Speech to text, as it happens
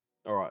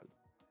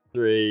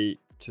Three,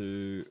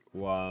 two,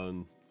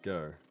 one,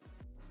 go.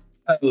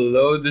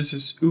 Hello, this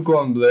is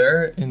Ugo and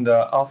Blair in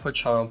the Alpha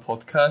Channel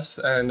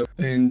podcast, and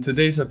in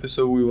today's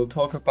episode, we will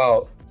talk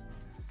about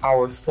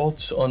our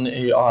thoughts on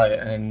AI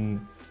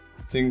and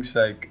things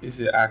like is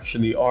it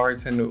actually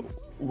art and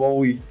what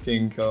we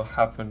think will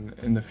happen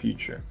in the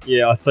future.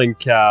 Yeah, I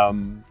think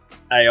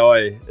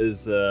AI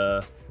is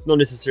not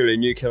necessarily a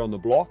new kid on the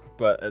block,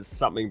 but it's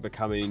something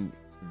becoming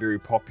very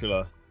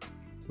popular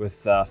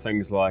with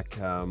things like,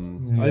 I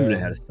don't even know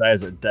how to say,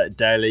 is it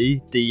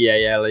DALL-E,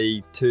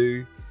 DALE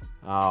 2?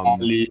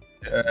 DALL-E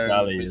and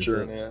DALL-E, is it?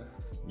 Midjourney.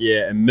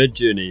 Yeah, and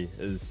Midjourney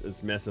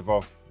is massive.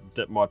 I've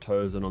dipped my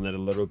toes in on that a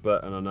little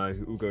bit, and I know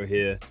Ugo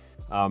here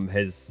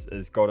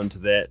has got into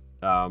that.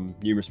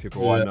 Numerous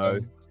people I know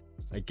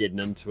are getting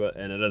into it,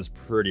 and it is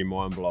pretty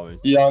mind-blowing.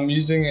 Yeah, I'm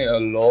using it a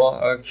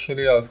lot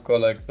actually. I've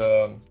got like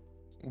the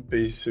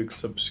basic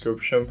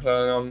subscription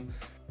plan.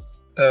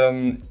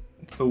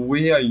 The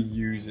way I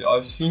use it,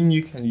 I've seen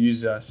you can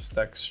use it as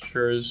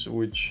textures,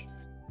 which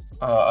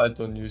I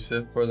don't use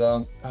it for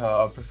that.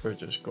 I prefer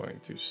just going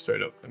to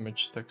straight up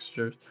image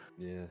textures.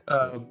 Yeah.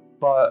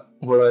 But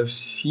what I've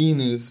seen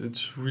is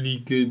it's really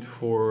good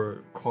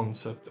for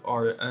concept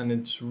art, and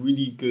it's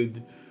really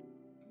good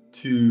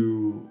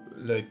to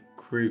like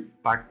create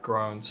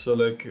background. So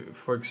like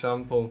for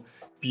example,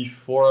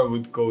 before I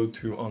would go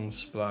to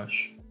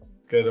Unsplash,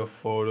 get a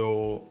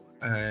photo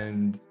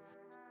and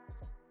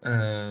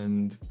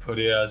put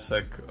it as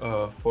like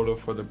a photo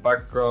for the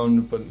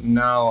background, but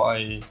now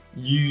I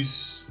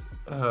use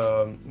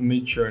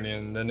Midjourney,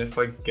 and then if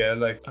I get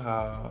like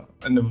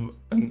an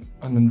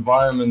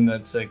environment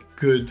that's like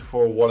good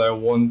for what I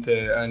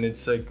wanted, and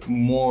it's like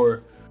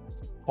more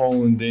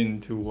honed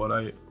into what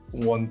I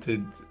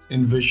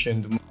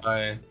envisioned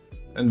my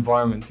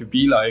environment to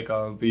be like,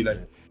 I'll be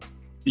like,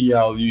 yeah,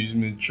 I'll use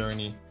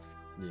Midjourney.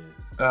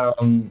 Yeah.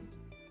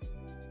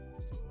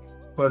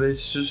 But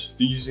it's just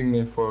using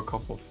it for a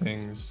couple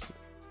things,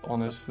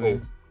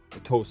 honestly. A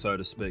tool, so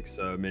to speak.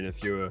 So I mean,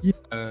 if you're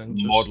just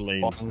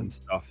modeling fun. and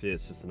stuff, yeah,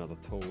 it's just another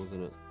tool,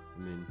 isn't it? I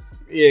mean,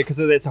 yeah, because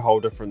that's a whole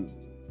different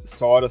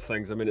side of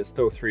things. I mean, it's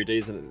still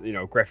 3Ds and, you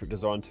know, graphic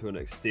design to an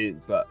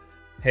extent, but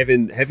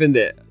having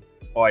that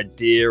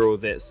idea or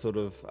that sort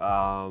of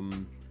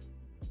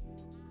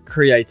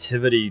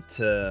creativity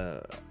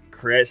to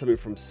create something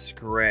from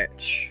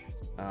scratch,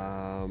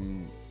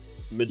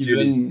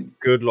 Midjourney's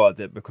good like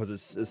that, because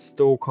it's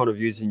still kind of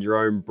using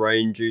your own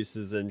brain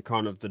juices and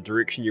kind of the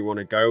direction you want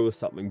to go with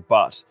something,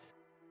 but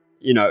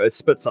you know, it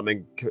spits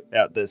something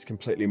out that's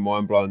completely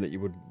mind-blowing that you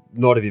would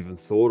not have even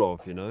thought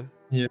of, you know?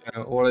 Yeah,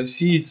 what I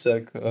see is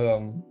like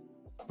a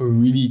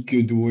really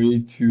good way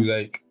to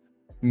like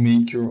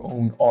make your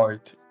own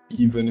art,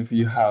 even if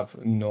you have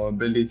no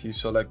ability.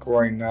 So like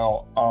right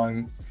now,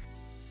 I'm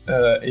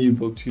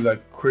able to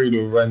like create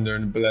a render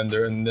in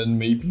Blender and then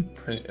maybe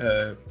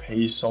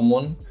pay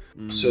someone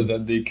so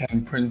that they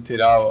can print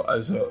it out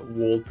as a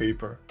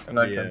wallpaper, and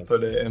I can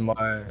put it in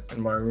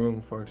my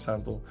room, for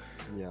example.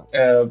 Yeah.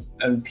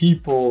 And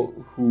people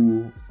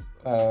who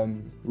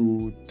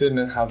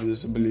didn't have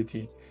this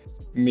ability,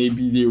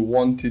 maybe they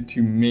wanted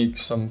to make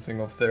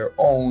something of their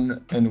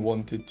own and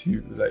wanted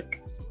to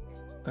like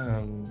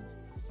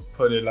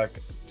put it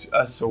like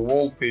as a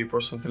wallpaper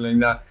or something like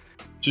that,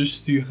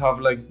 just to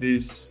have like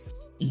this,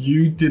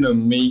 you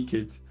didn't make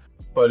it,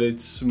 but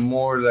it's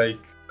more like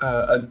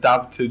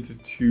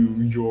adapted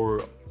to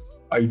your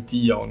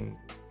idea on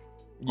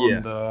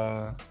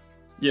the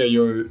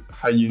your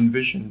how you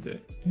envisioned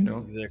it, you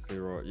know. Exactly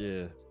right.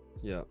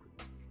 Yeah.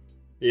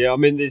 I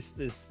mean,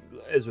 there's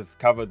as we've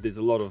covered, there's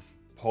a lot of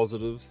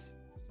positives.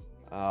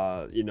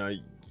 You know,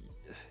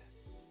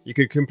 you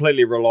could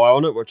completely rely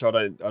on it, which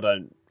I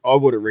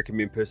wouldn't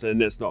recommend personally,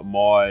 and that's not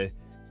my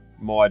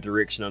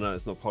direction. I know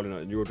it's probably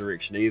not in your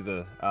direction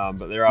either,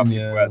 but there are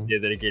people out there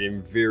that are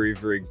getting very,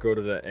 very good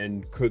at it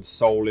and could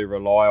solely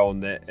rely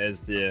on that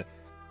as their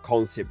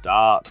concept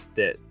art,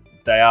 that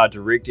they are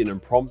directing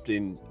and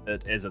prompting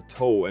it as a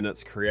tool and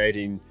it's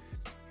creating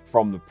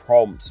from the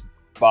prompts.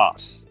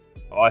 But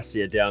I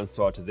see a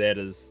downside to that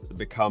is it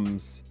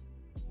becomes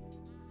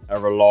a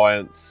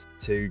reliance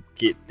to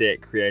get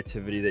that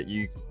creativity that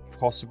you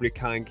possibly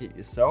can't get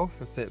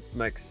yourself, if that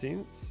makes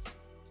sense.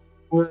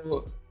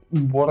 Well,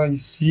 what I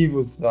see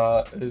with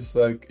that is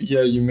like,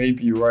 yeah, you may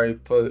be right,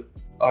 but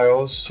I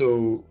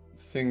also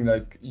think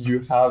like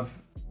you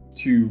have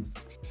to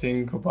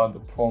think about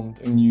the prompt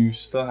and you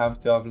still have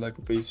to have like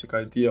a basic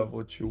idea of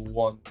what you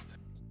want.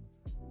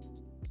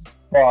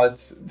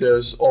 But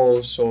there's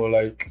also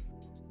like,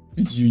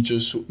 you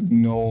just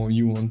know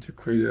you want to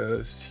create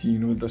a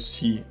scene with a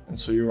C, and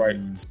so you write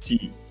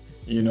C,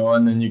 you know,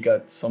 and then you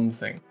get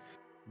something.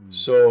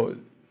 So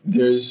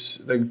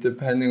there's like,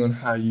 depending on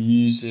how you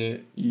use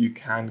it, you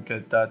can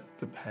get that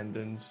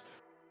dependence.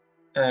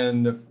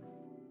 And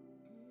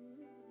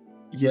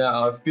yeah,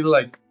 I feel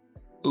like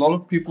a lot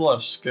of people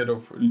are scared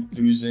of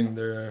losing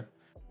their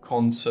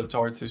concept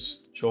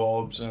artist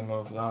jobs and all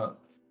of that.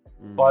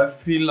 But I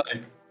feel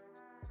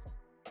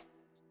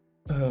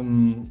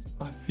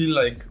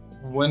like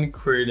when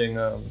creating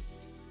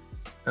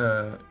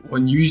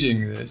when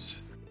using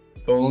this,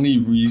 the only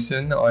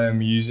reason I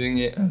am using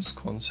it as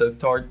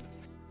concept art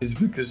is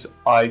because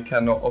I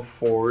cannot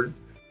afford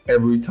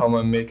every time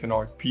I make an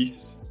art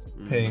piece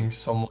paying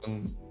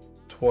someone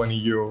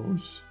 20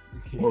 euros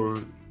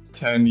or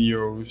 10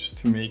 euros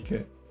to make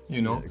it,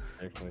 you know?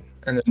 Yeah, exactly.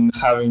 And then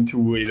having to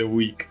wait a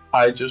week.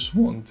 I just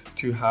want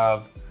to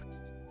have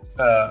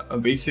a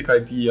basic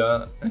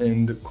idea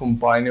and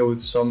combine it with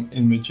some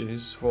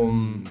images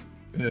from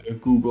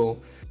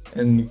Google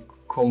and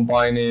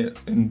combine it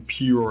in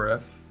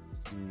PureRef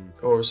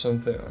or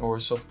something, or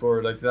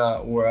software like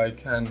that, where I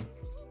can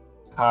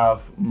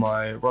have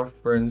my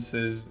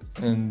references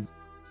and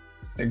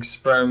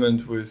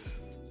experiment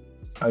with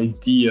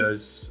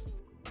ideas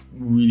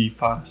really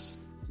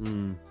fast.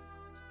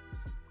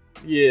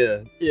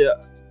 Yeah.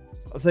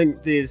 I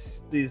think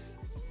there's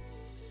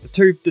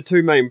the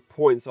two main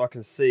points I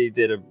can see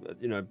that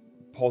are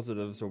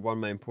positives, or one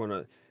main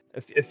point.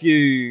 If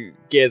you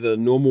gather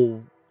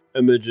normal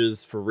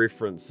images for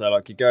reference, so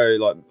like you go,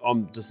 like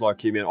I'm just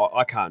like you, man.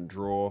 I can't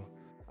draw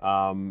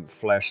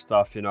flash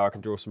stuff. I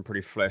can draw some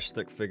pretty flash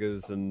stick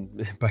figures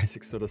and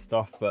basic sort of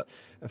stuff. But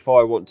if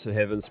I want to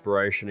have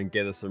inspiration and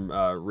gather some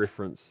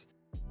reference,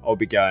 I'll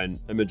be going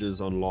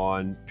images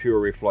online,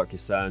 PureRef, like you're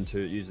saying,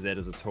 to use that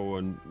as a tool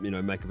and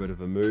make a bit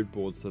of a mood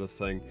board sort of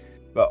thing.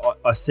 But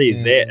I see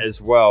that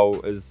as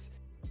well as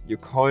you're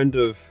kind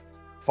of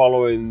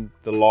following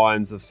the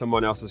lines of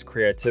someone else's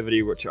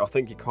creativity, which I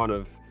think you're kind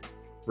of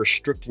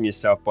restricting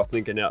yourself by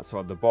thinking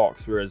outside the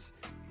box. Whereas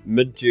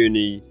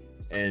Midjourney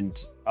and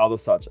other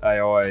such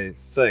AI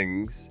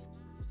things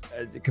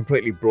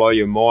completely blow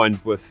your mind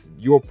with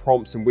your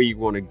prompts and where you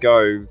want to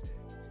go,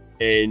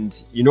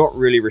 and you're not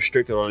really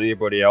restricted on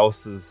anybody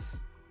else's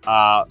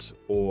art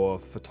or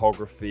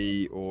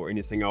photography or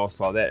anything else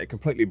like that. It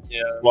completely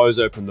blows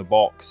open the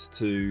box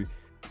to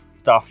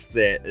stuff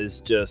that is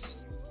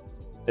just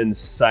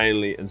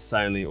insanely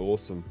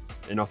awesome,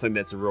 and I think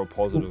that's a real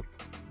positive.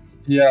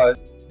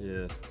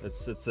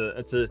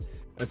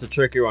 It's a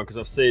tricky one, because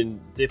I've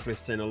definitely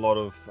seen a lot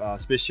of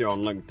especially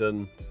on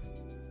LinkedIn,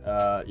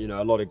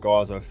 a lot of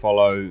guys I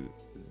follow.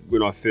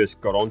 When I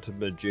first got onto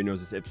Midjourney, I was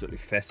just absolutely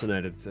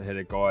fascinated. I had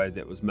a guy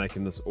that was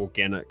making this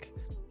organic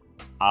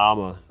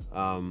armor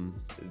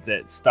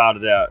that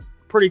started out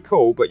pretty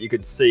cool, but you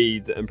could see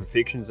the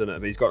imperfections in it.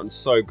 But he's gotten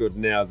so good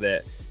now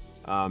that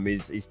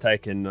he's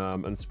taken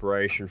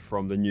inspiration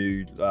from the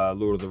new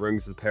Lord of the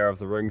Rings, the Power of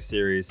the Ring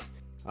series.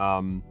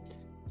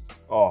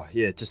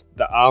 Just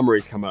the armor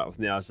he's coming up with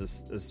now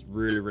is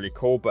really, really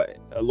cool. But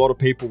a lot of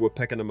people were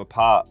picking him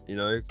apart,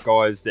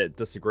 guys that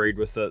disagreed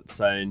with it,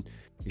 saying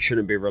you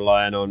shouldn't be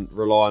relying on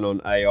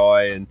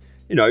AI, and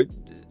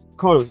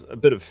kind of a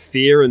bit of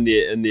fear in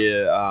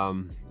their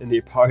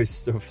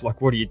posts of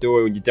like, what are you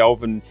doing when you're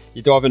diving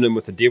in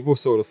with the devil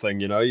sort of thing?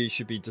 You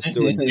should be just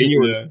doing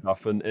genuine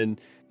stuff, and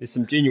there's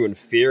some genuine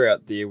fear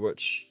out there,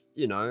 which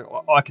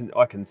I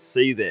can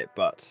see that,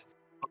 but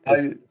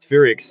it's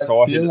very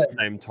exciting at the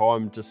same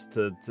time, just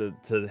to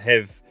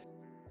have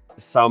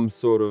some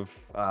sort of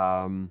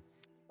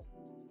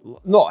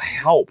not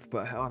help,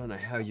 but I don't know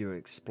how you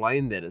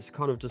explain that. It's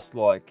kind of just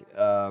like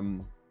I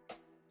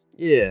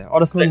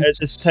just think it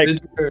just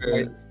takes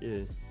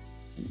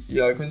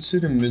I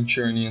consider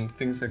Midjourney and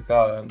things like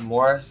that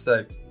more as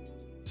like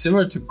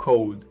similar to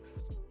code,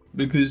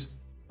 because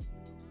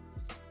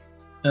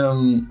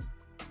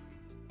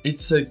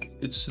it's like,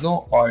 it's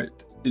not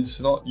art,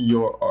 it's not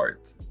your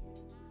art,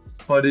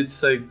 but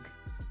it's like,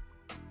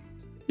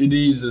 it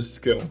is a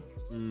skill,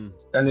 and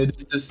it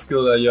is a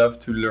skill that you have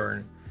to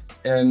learn,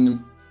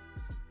 and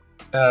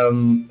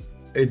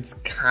it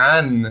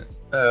can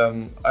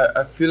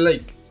I feel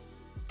like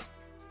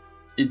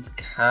it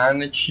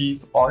can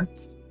achieve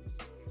art,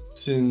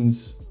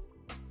 since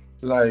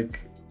like,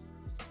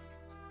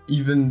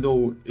 even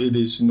though it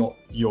is not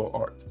your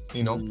art,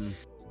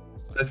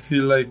 I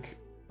feel like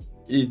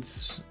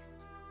it's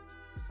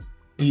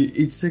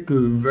like a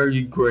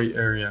very gray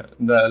area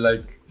that,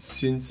 like,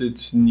 since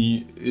its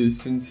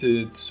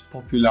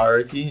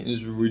popularity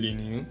is really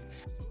new,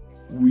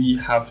 we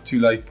have to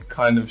like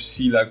kind of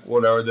see like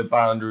what are the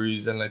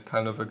boundaries and like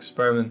kind of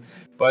experiment.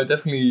 But I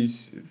definitely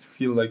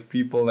feel like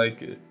people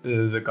like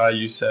the guy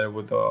you said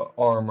with the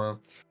armor,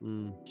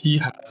 he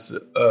has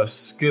a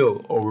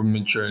skill over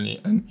Midjourney,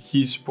 and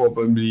he's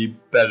probably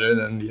better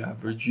than the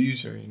average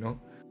user, He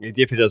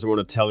definitely doesn't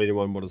want to tell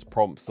anyone what his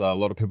prompts are. A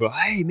lot of people are,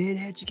 hey man,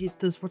 how'd you get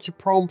this? What's your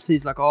prompts?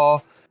 He's like,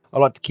 oh, I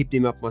like to keep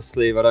them up my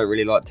sleeve. I don't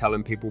really like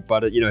telling people,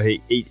 but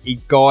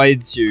he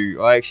guides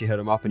you. I actually hit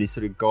him up, and he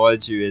sort of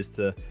guides you as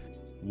to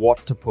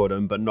what to put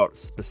in, but not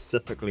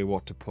specifically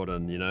what to put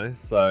in,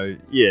 so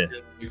yeah,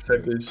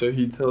 exactly. So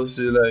he tells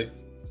you like,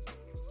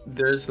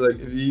 there's like,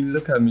 if you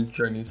look at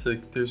Midjourney, it's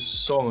like there's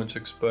so much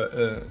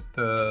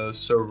the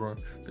server,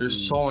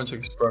 there's so much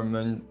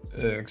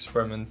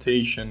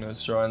experimentation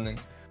surrounding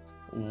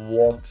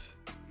what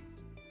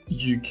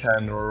you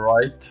can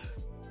write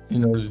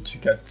in order to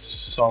get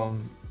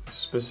some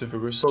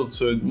specific results.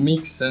 So it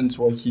makes sense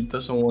why he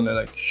doesn't want to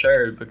like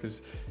share it,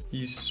 because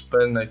he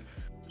spent like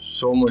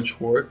so much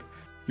work.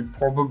 He he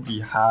probably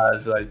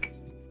has like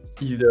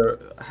either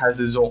has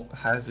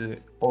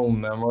it all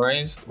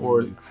memorized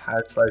or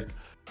has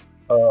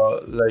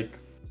like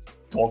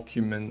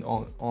document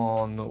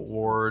on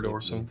Word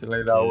or something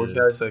like that, where he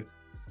has like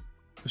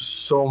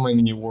so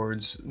many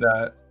words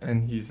that,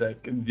 and he's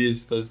like,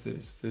 this does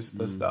this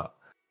does that.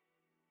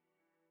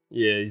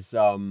 Yeah, he's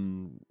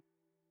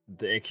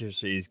the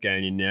accuracy he's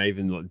gaining now,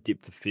 even like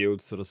depth of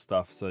field sort of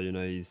stuff. So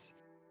he's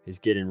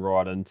getting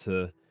right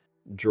into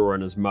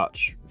drawing as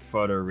much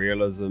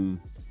photorealism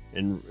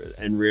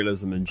and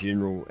realism in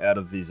general out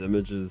of these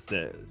images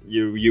that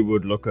you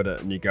would look at it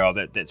and you go, oh,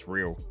 that's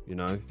real,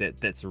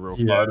 that's a real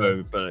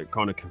photo, but it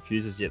kind of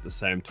confuses you at the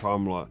same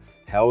time, like,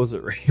 how is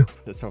it real?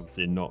 It's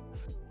obviously not.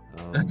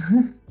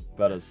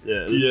 But it's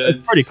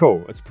pretty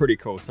cool. It's pretty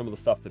cool. Some of the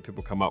stuff that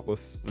people come up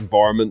with,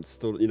 environments.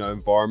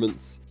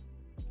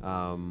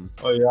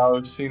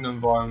 I've seen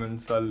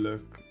environments that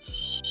look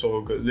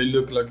so good. They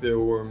look like they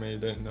were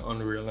made in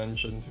Unreal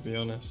Engine, to be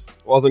honest.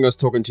 Well, I think I was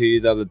talking to you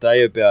the other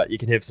day about you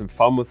can have some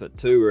fun with it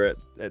too. We're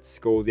at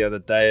school the other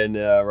day, and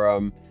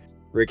our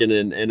Regan,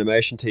 an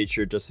animation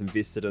teacher, just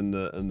invested in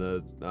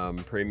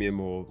the premium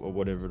or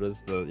whatever it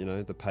is,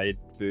 the paid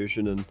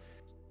version, and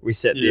we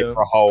sat there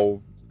for a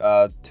whole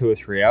 2 or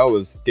 3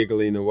 hours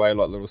giggling away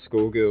like little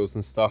schoolgirls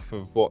and stuff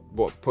of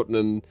what putting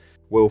in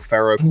Will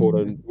Ferrell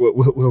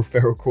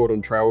caught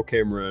on trail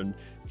camera, and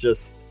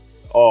just,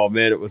 oh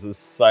man, it was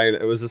insane.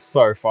 It was just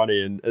so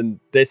funny, and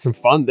there's some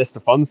fun. That's the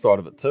fun side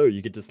of it too.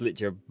 You could just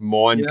let your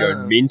mind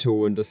go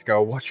mental and just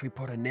go, what should we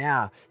put in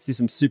now? Let's do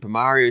some Super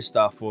Mario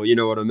stuff, or you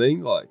know what I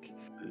mean? Like,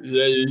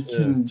 you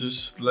can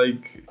just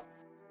like,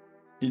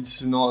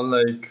 it's not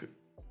like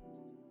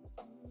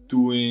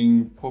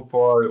doing pop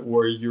art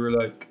where you're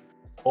like,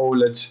 oh,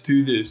 let's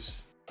do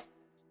this,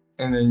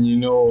 and then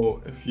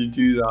if you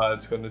do that,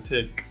 it's gonna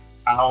take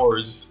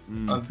hours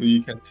until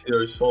you can see the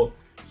result.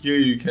 Here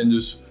you can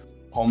just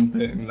pump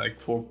in like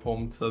 4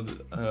 prompts at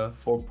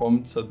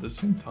the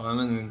same time,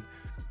 and then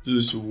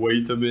just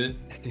wait a bit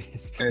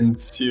and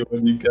see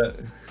what you get.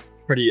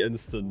 Pretty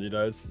instant,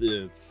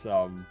 it's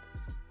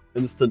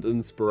instant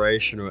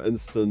inspiration or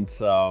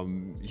instant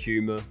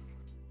humor.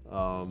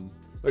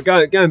 But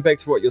going back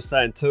to what you're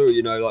saying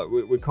too, like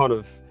we kind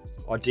of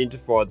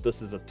identified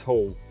this as a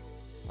tool.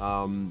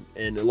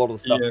 And a lot of the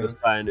stuff you were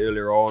saying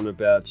earlier on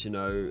about,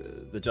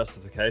 the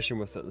justification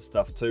with it and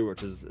stuff too,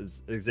 which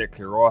is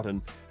exactly right.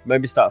 And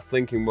maybe start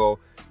thinking, well,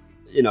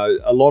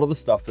 a lot of the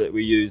stuff that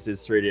we use as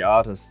 3D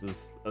artists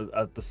is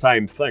the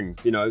same thing.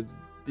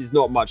 There's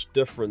not much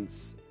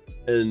difference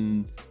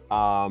in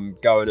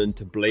going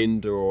into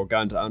Blender or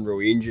going to Unreal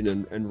Engine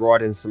and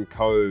writing some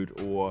code,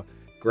 or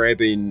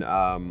grabbing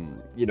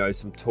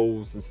some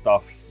tools and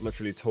stuff,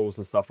 literally tools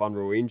and stuff,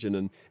 Unreal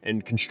Engine,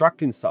 and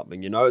constructing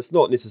something. It's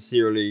not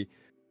necessarily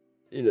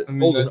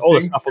all the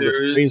stuff on the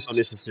screen's not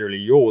necessarily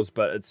yours,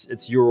 but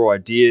it's your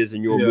ideas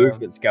and your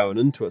movements going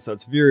into it, so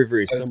it's very,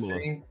 very similar. I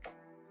think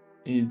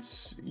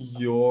it's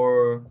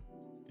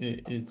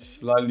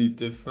slightly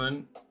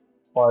different,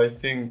 but I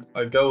think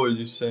I get what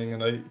you're saying,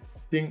 and I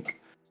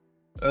think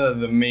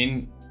the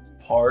main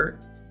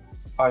part,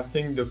 I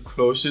think the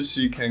closest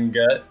you can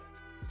get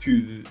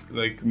to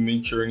like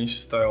Midjourney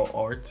style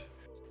art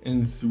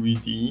in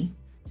 3D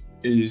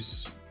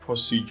is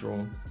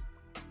procedural.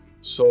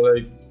 So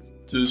like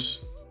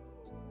just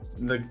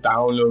like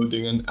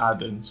downloading an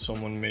add-in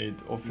someone made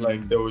of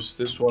like, there was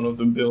this one of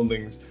the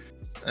buildings,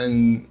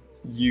 and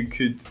you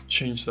could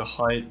change the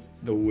height,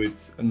 the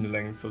width, and the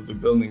length of the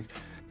buildings,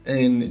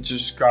 and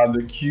just grab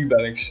the cube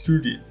and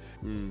extrude it.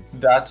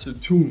 That's a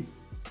tool,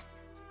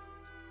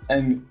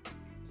 and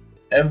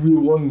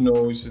everyone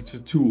knows it's a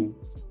tool.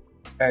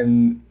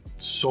 And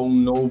so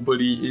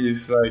nobody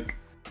is like,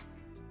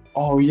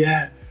 oh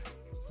yeah,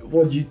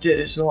 what you did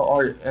is not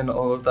art and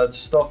all of that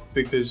stuff,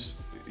 because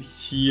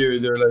here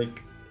they're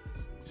like,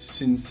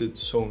 since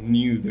it's so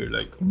new, they're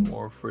like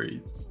more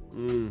afraid.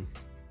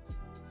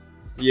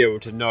 Yeah, well,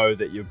 to know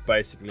that you're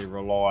basically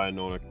relying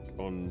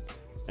on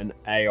an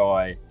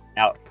AI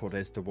output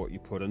as to what you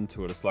put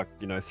into it. It's like,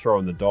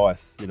 throwing the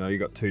dice. You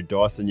got 2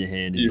 dice in your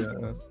hand,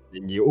 and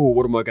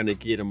what am I going to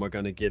get? Am I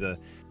going to get a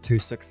 2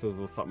 6s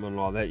or something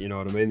like that? You know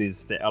what I mean?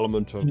 There's the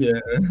element of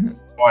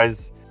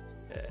surprise.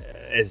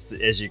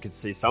 As you can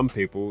see, some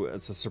people,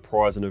 it's a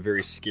surprise in a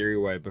very scary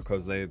way,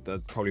 because they're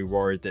probably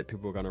worried that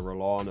people are going to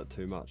rely on it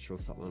too much or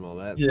something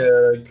like that.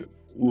 Yeah, like,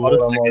 what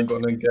am I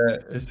going to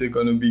get? Is it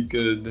going to be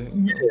good?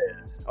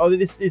 Oh,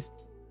 there's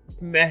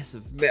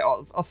massive.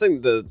 I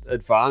think the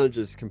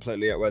advantages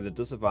completely outweigh the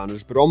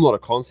disadvantages, but I'm not a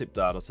concept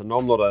artist, and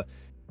I'm not a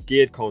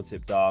scared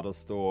concept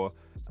artist or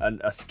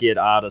a scared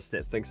artist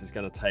that thinks it's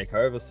going to take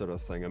over, sort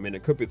of thing. I mean,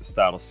 it could be the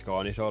start of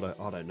Skynet.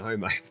 I don't know,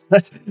 mate.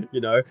 But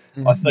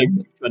I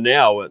think for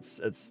now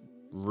it's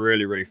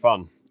really, really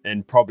fun,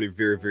 and probably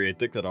very, very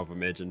addictive. I've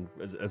imagined.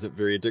 Is it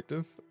very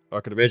addictive? I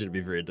could imagine it'd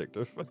be very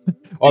addictive.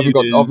 I haven't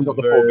got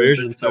the full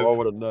version, addictive. So I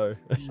wouldn't know.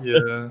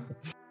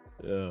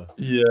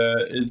 Yeah,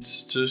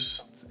 it's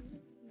just,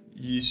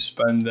 you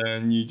spend there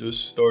and you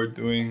just start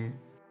doing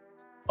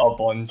a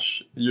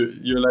bunch.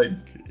 You're like,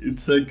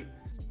 it's like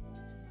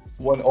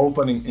when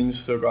opening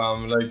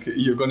Instagram, like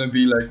you're gonna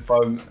be like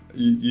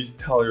you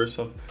tell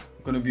yourself,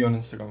 I'm gonna be on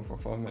Instagram for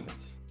 5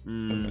 minutes, 5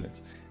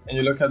 minutes, and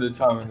you look at the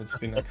time and it's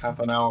been like half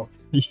an hour.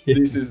 Yeah.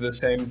 This is the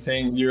same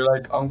thing. You're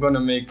like, I'm gonna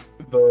make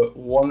the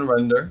one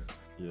render,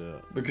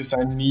 because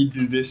I need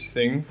this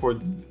thing for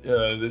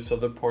this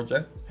other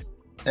project,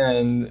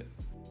 and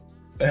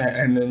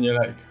then you're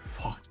like,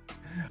 fuck,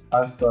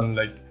 I've done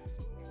like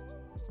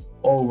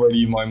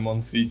already my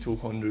monthly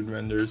 200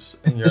 renders,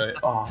 and you're like,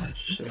 oh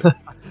shit.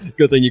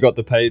 Good thing you got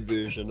the paid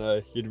version,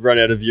 eh? You'd run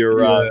out of your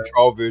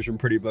trial version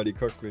pretty bloody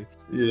quickly.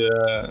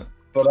 Yeah,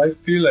 but I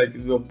feel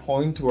like the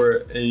point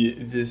where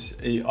this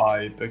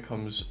AI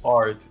becomes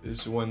art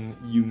is when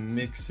you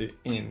mix it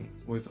in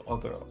with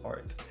other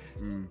art.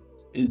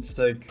 It's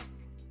like,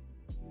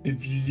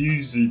 if you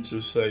use it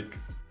just like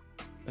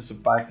as a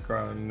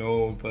background,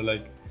 no, but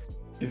like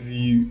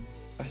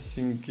I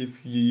think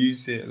if you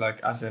use it like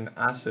as an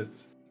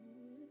asset,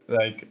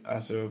 like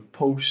as a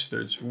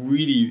poster, it's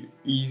really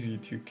easy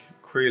to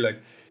create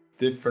like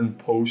different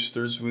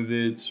posters with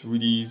it. It's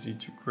really easy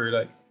to create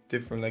like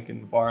different like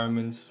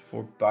environments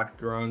for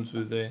backgrounds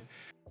with it,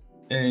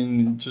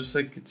 and just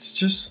like it's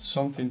just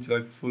something to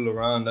like fool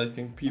around. I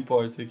think people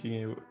are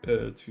taking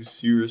it too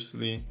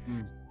seriously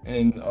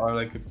and are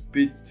like a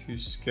bit too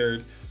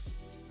scared,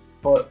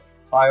 but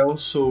I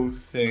also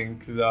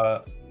think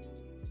that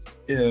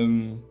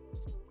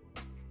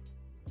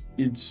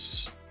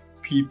it's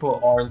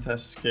people aren't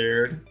as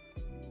scared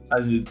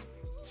as it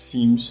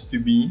seems to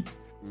be,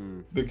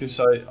 because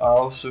I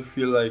also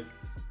feel like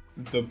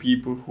the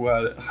people who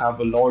have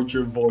a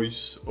larger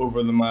voice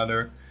over the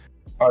matter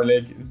are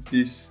like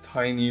this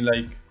tiny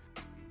like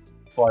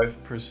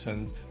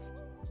 5%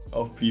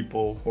 of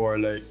people who are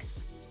like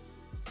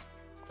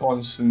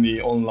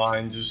constantly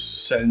online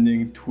just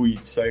sending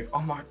tweets like,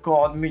 oh my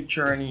god,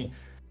 Midjourney,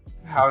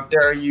 how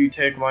dare you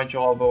take my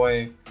job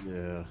away.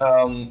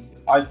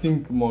 I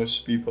think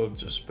most people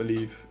just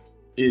believe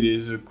it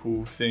is a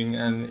cool thing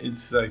and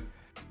it's like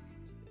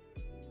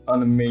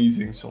an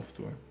amazing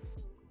software.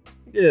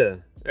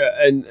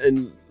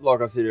 And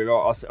like I said,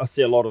 I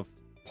see a lot of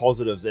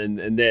positives, and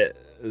that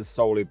is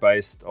solely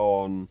based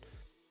on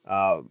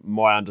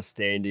my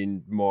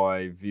understanding,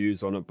 my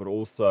views on it, but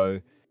also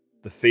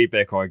the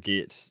feedback I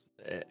get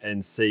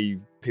and see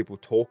people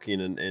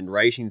talking and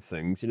rating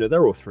things. You know,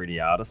 they're all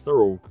 3D artists, they're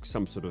all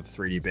some sort of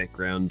 3D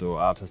background or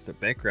artistic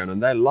background,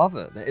 and they love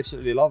it. They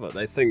absolutely love it.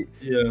 They think,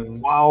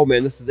 wow,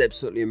 man, this is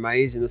absolutely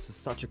amazing. This is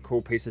such a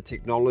cool piece of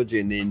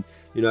technology. And then,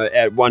 you know,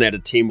 1 out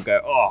of 10 will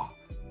go, oh,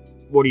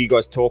 what are you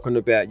guys talking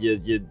about?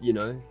 You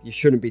know, you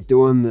shouldn't be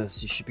doing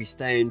this. You should be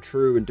staying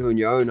true and doing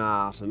your own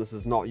art, and this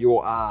is not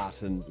your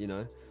art. And, you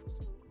know,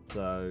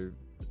 so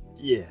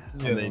I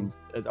mean,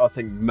 I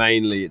think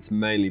it's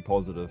mainly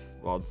positive.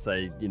 I'd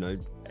say, you know,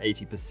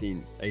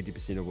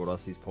 80% of what I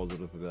see is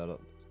positive about it.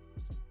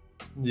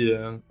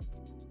 Yeah.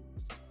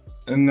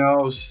 And now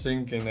I was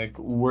thinking, like,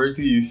 where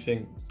do you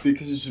think,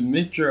 because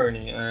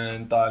Midjourney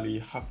and DALL-E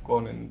have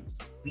gotten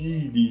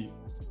really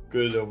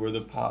good over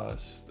the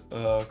past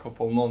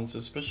couple months,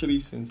 especially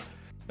since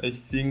I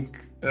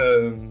think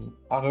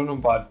I don't know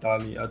about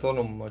DALL-E. I don't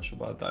know much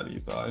about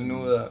DALL-E, but I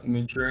know that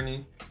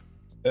Midjourney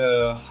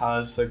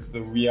has like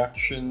the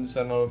reactions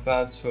and all of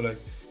that, so like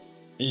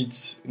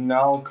it's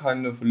now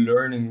kind of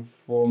learning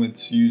from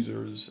its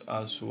users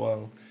as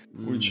well,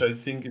 which I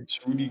think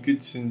it's really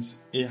good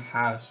since it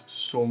has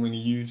so many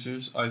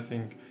users. I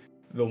think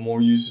the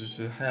more users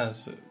it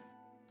has,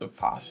 the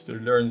faster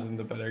it learns and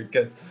the better it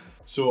gets.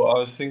 So I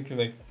was thinking,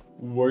 like,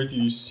 where do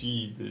you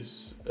see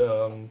this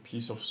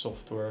piece of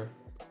software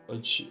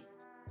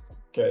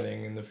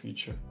getting in the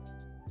future?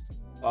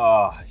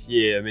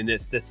 Yeah, I mean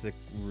that's a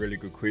really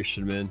good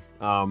question, man.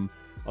 I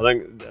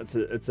think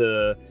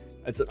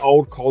it's an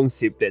old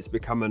concept that's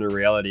becoming a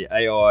reality.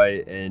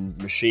 AI and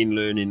machine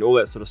learning, all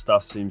that sort of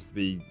stuff seems to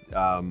be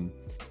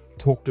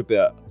talked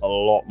about a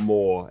lot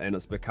more, and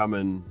it's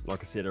becoming,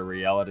 like I said, a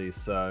reality.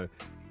 So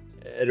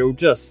it'll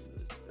just,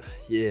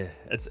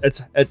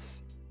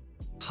 it's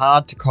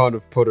hard to kind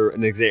of put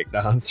an exact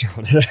answer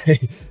on it.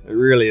 It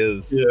really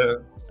is. Yeah.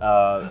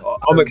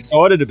 I'm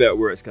excited about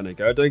where it's going to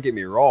go, don't get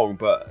me wrong,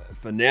 but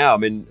for now, I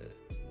mean,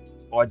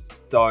 I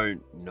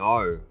don't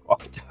know.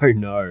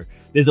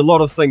 There's a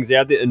lot of things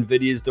out there.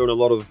 NVIDIA's doing a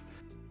lot of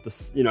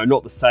this, you know,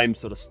 not the same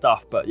sort of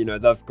stuff, but, you know,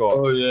 they've got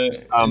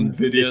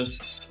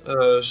NVIDIA's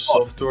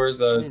software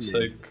that's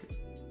like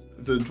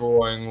the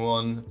drawing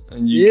one,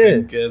 and you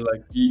can get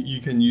like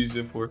you can use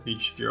it for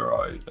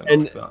HDRI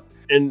and all that.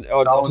 And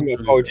I think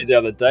I told you the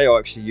other day, I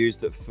actually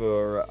used it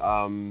for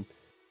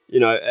you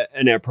know,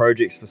 in our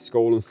projects for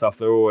school and stuff,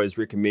 they're always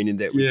recommending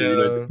that we do, you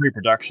know, the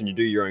pre-production, you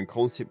do your own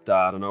concept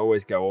art, and I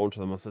always go on to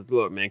them. I said,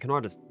 look, man, can I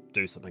just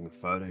do something in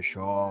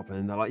Photoshop?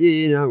 And they're like,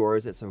 yeah, no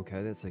worries, that's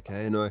okay.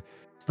 And I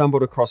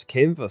stumbled across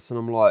Canvas, and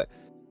I'm like,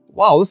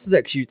 wow, this is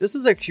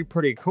actually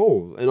pretty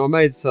cool. And I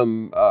made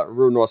some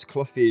real nice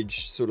cliff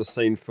edge sort of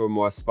scene for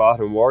my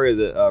Spartan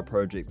Warrior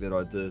project that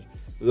I did.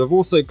 They've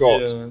also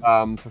got,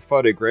 for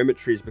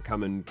photogrammetry is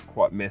becoming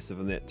quite massive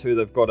in that too.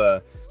 They've got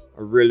a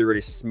really,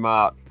 really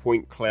smart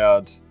point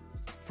cloud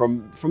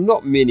from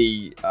not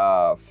many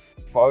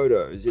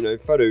photos. You know,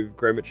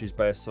 photogrammetry is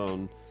based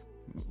on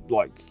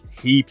like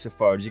heaps of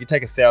photos. You can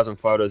take 1,000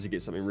 photos to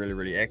get something really,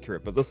 really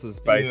accurate, but this is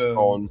based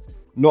on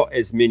not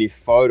as many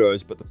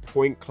photos, but the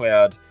point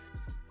cloud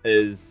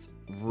is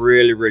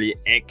really, really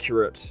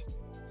accurate.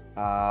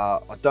 I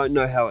don't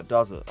know how it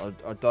does it.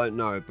 I don't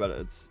know, but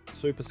it's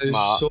super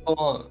smart,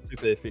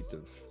 super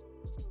effective.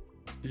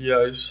 Yeah,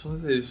 I saw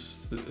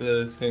this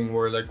thing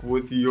where like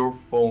with your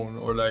phone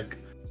or like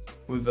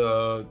with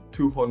a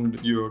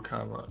 €200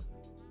 camera,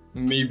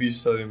 maybe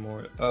slightly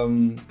more,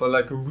 but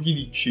like a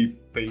really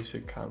cheap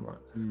basic camera.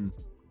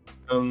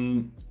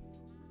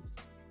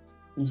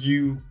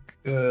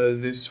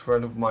 This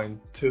friend of mine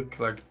took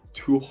like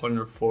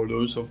 200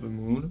 photos of the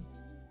moon,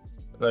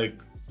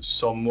 like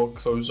somewhat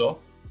close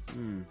up,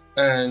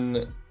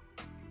 and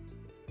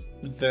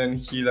then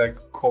he like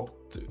cropped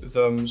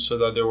them so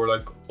that they were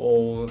like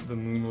the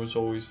moon was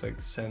always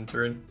like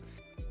centered,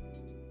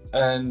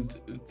 and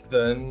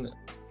then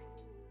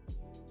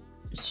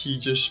he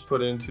just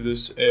put into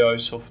this AI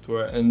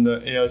software, and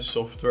the AI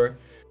software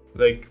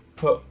like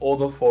put all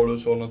the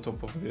photos one on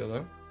top of the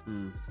other,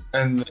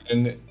 and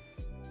then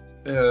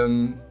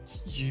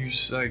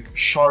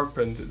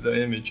sharpened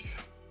the image,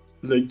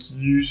 like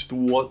used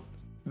what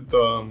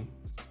the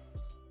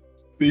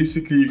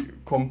basically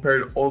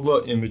compared all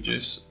the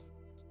images,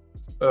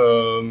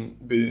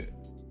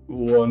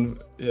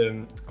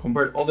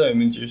 compared all the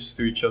images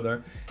to each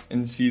other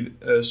and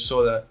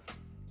saw that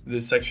the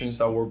sections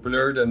that were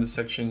blurred and the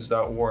sections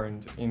that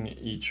weren't in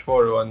each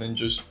photo, and then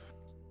just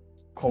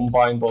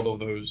combined all of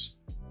those,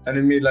 and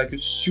it made like a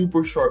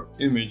super sharp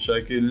image.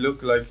 Like it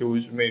looked like it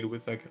was made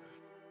with like a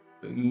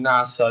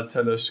NASA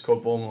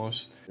telescope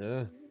almost.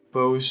 Yeah.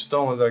 But it was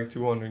done with like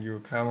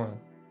 €200 camera.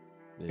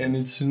 Yes. And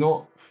it's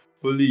not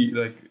fully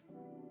like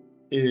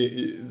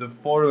the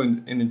photo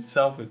in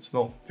itself, it's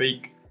not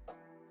fake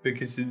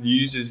because it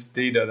uses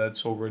data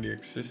that's already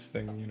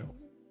existing, you know.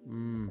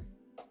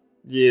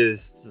 Yeah,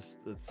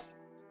 it's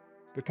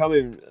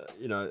becoming,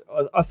 you know,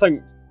 I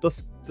think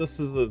this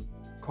is a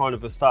kind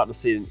of starting to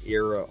see an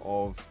era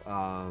of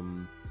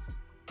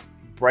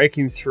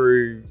breaking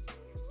through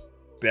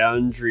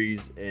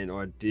boundaries and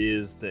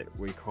ideas that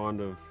we kind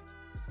of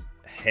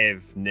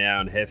have now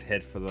and have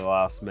had for the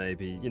last,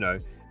 maybe, you know,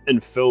 in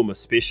film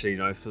especially, you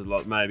know, for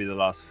like maybe the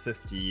last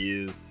 50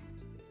 years,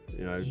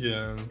 you know,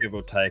 give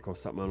or take, or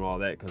something like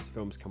that, because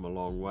film's come a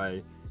long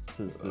way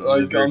since the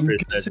very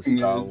first days of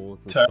Star Wars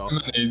and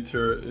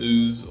Terminator stuff.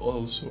 Is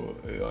also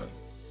AI.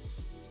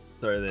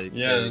 Sorry,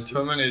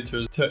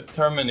 Terminator,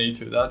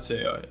 that's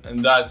AI,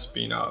 and that's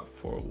been out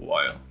for a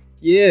while.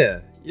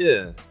 Yeah.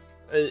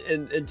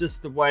 And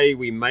just the way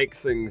we make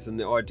things and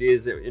the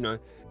ideas that, you know,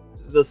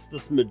 this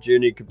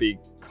Midjourney could be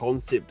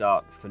concept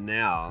art for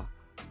now.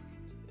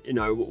 You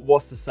know,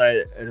 what's to say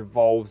it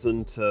evolves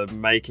into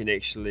making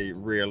actually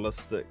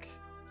realistic,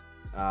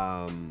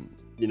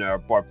 you know,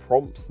 by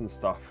prompts and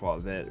stuff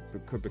like that.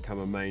 It could become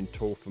a main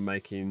tool for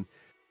making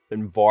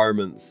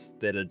environments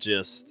that are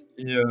just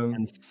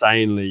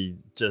insanely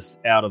just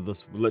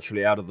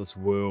literally out of this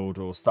world,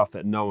 or stuff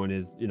that no one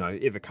has, you know,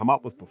 ever come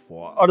up with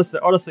before. I just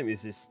think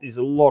there's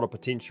a lot of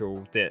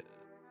potential that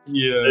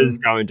is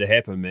going to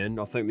happen, man.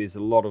 I think there's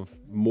a lot of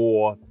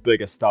more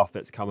bigger stuff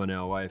that's coming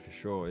our way for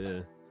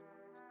sure.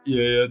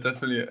 Yeah,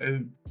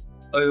 definitely.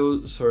 I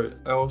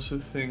also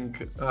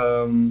think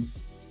I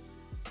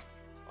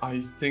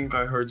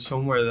heard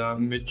somewhere that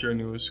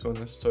Midjourney was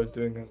gonna start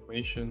doing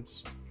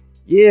animations.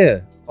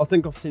 Yeah, I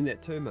think I've seen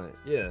that too, mate.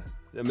 Yeah,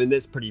 I mean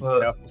that's pretty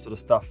powerful sort of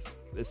stuff.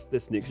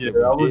 This next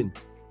level again.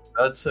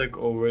 That's like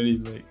already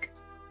like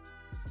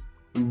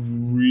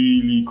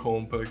really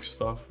complex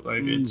stuff.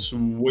 Like it's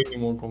way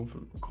more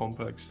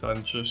complex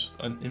than just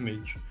an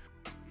image,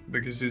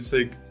 because it's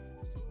like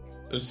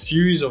a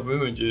series of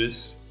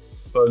images.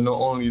 But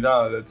not only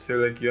that, let's say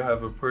like you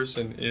have a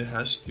person, it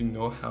has to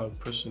know how a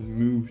person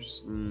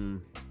moves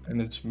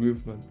and its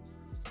movement.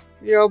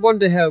 Yeah, I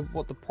wonder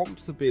what the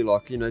prompts would be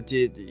like. You know,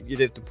 you'd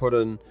have to put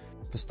in,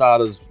 for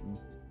starters,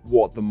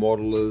 what the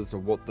model is or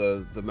what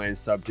the main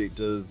subject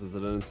is. Is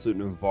it in a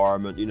certain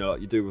environment? You know,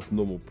 like you do with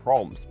normal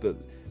prompts. But,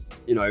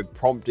 you know,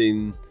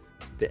 prompting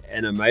the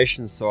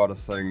animation side of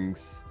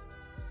things,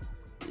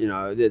 you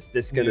know,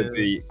 that's going to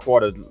be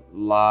quite a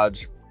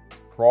large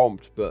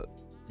prompt. But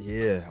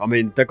yeah, I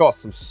mean, they got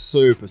some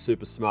super,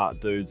 super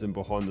smart dudes in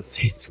behind the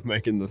scenes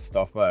making this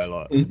stuff, eh?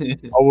 Like,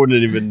 I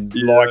wouldn't even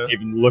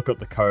even look at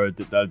the code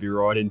that they'd be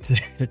writing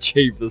to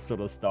achieve this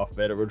sort of stuff,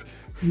 man. It would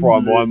fry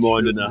my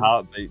mind in a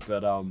heartbeat.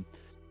 But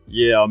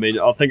yeah, I mean,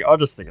 I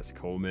just think it's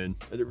cool, man.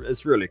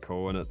 It's really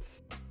cool, and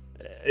it's,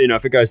 you know,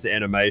 if it goes to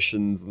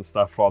animations and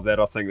stuff like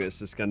that, I think that's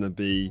just going to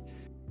be,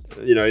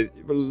 you know,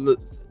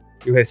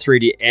 you have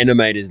 3D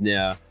animators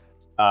now.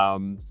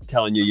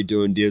 Telling you're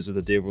doing deals with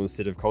the devil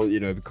instead of, you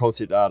know,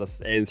 concept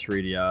artists and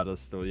 3D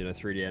artists, or, you know,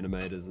 3D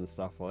animators and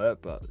stuff like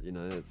that. But, you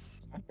know,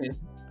 it's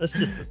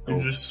just it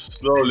just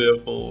slowly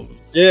evolves.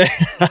 Yeah,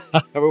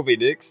 we'll be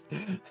next.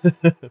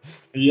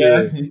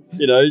 You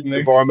know,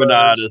 environment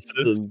artists,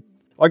 and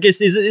I guess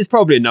there's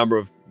probably a number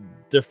of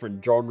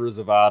different genres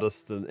of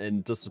artists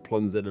and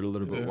disciplines that are a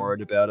little bit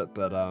worried about it.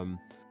 But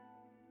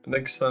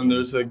next time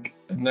there's like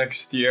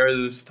next year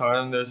this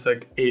time there's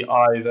like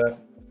AI that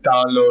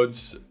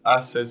downloads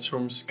assets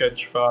from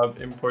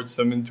Sketchfab, imports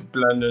them into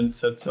Blender, and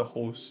sets a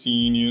whole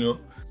scene.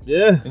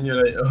 Yeah. And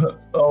you're like,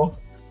 oh,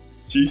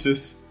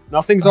 Jesus.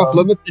 Nothing's off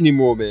limits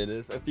anymore, man.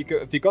 If you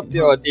got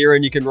the idea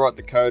and you can write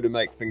the code and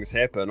make things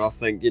happen, I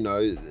think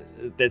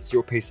that's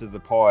your piece of the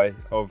pie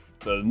of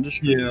the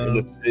industry.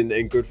 Yeah.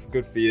 And good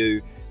for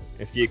you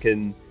if you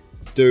can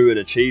do and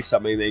achieve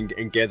something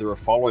and gather a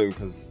following.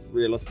 Because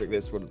realistically,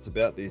 that's what it's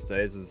about these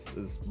days.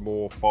 Is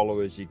more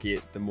followers you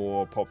get, the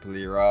more popular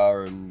you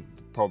are, and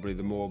probably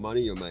the more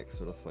money you'll make,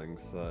 sort of thing.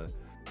 So,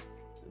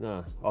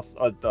 no,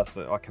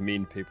 I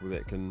commend people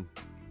that can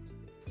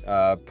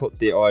put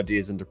their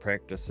ideas into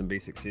practice and be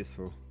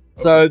successful. Okay.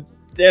 So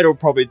that'll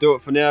probably do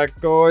it for now,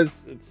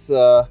 guys. It's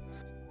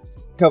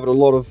covered a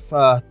lot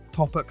of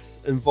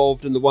topics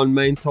involved in the one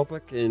main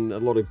topic, and a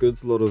lot of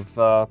goods, a lot of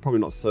probably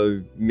not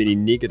so many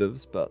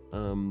negatives, but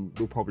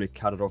we'll probably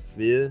cut it off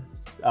there.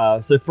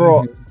 So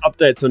for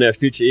updates on our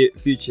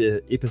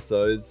future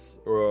episodes,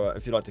 or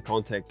if you'd like to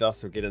contact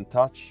us or get in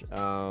touch,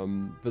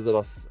 visit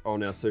us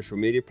on our social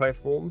media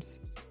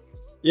platforms.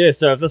 Yeah,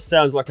 so if this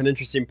sounds like an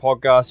interesting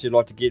podcast you'd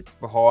like to get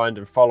behind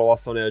and follow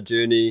us on our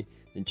journey,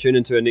 then tune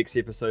into our next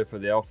episode for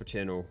the Alpha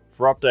channel.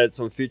 For updates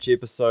on future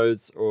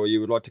episodes, or you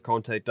would like to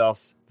contact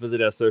us,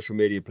 visit our social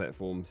media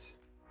platforms.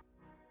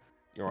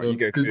 All right, you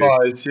go Goodbye.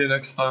 first. See you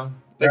next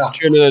time. Thanks for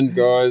tuning in,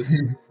 guys.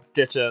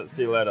 Catch ya.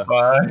 See you later.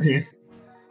 Bye.